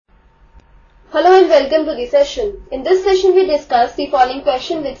Hello and welcome to the session. In this session we discuss the following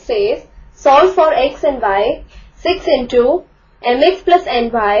question which says solve for x and y 6 into mx plus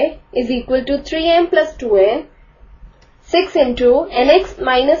ny is equal to 3m plus 2n 6 into nx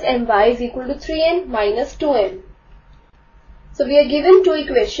minus my is equal to 3n minus 2m. So we are given two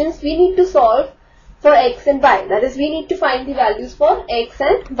equations. We need to solve for x and y. That is, we need to find the values for x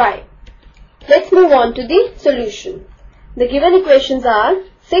and y. Let's move on to the solution. The given equations are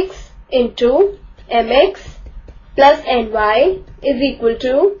 6 into mx plus ny is equal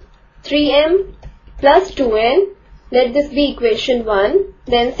to 3m plus 2n. Let this be equation 1.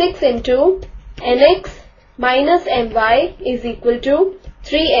 Then 6 into nx minus my is equal to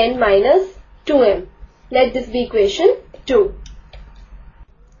 3n minus 2m. Let this be equation 2.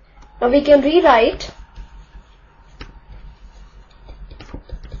 Now we can rewrite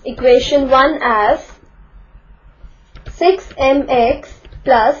equation 1 as 6mx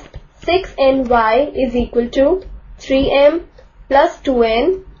plus 6ny is equal to 3m plus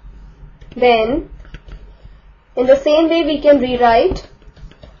 2n. Then in the same way we can rewrite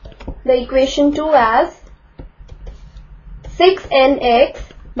the equation 2 as 6nx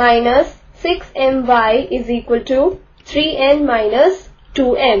minus 6my is equal to 3n minus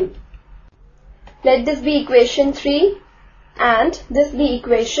 2m. Let this be equation 3 and this be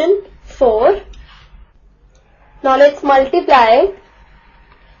equation 4. Now let's multiply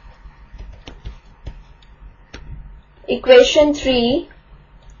equation 3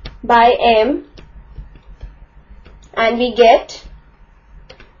 by m and we get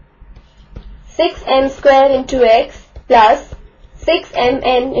 6m square into x plus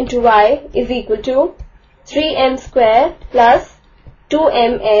 6mn into y is equal to 3m square plus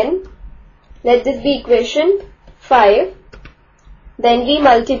 2mn. Let this be equation 5. Then we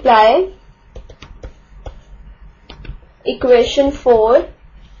multiply equation 4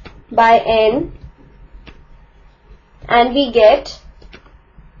 by n and we get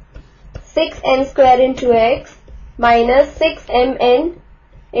 6n square into x minus 6mn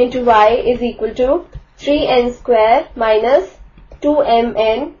into y is equal to 3n square minus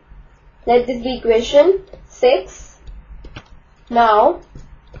 2mn. Let this be equation 6. Now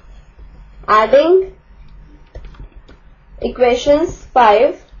adding equations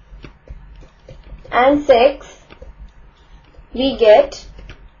 5 and 6 we get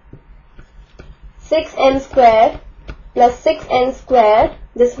 6m square plus 6n square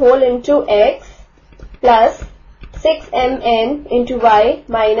this whole into x plus 6mn into y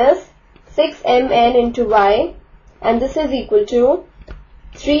minus 6mn into y, and this is equal to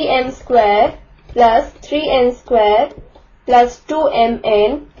 3m square plus 3n square plus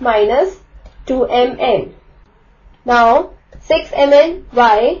 2mn minus 2mn. Now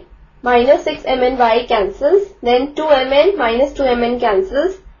 6mny minus 6mny cancels, then 2mn minus 2mn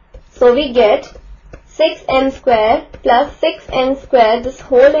cancels, so we get 6m square plus 6n square this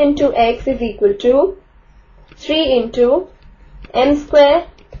whole into x is equal to 3 into m square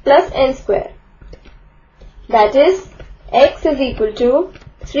plus n square. That is, x is equal to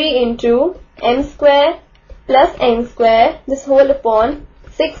 3 into m square plus n square this whole upon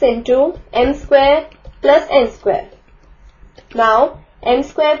 6 into m square plus n square. Now m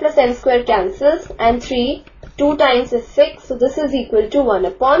square plus n square cancels and 3 2 times is 6, so this is equal to 1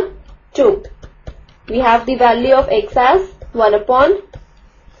 upon 2. We have the value of x as 1 upon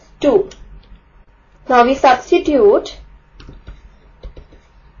 2. Now we substitute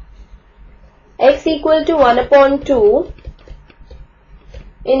x equal to 1 upon 2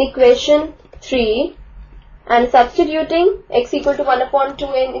 in equation 3, and substituting x equal to 1 upon 2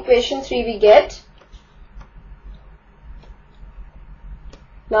 in equation 3 we get,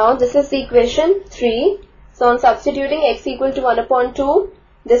 now this is the equation 3. So on substituting x equal to 1 upon 2,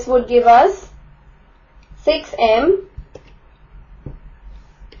 this would give us 6m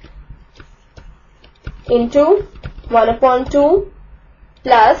into 1 upon 2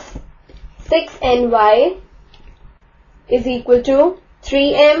 plus 6ny is equal to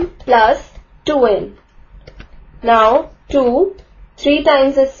 3m plus 2n. Now 3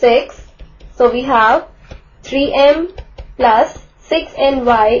 times is 6, so we have 3m plus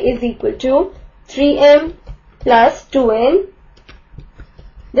 6ny is equal to 3m plus 2n.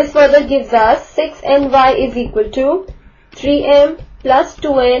 This further gives us 6ny is equal to 3m plus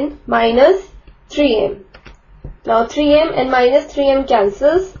 2n minus 3m. Now 3m and minus 3m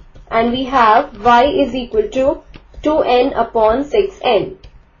cancels and we have y is equal to 2n upon 6n.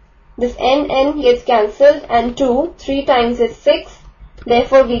 This n gets cancelled and 3 times is 6.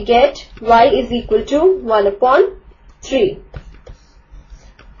 Therefore we get y is equal to 1 upon 3.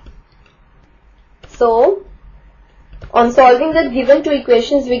 So On solving the given two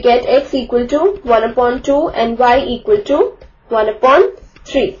equations, we get x equal to 1 upon 2 and y equal to 1 upon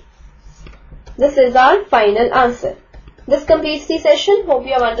 3. This is our final answer. This completes the session. Hope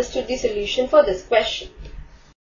you have understood the solution for this question.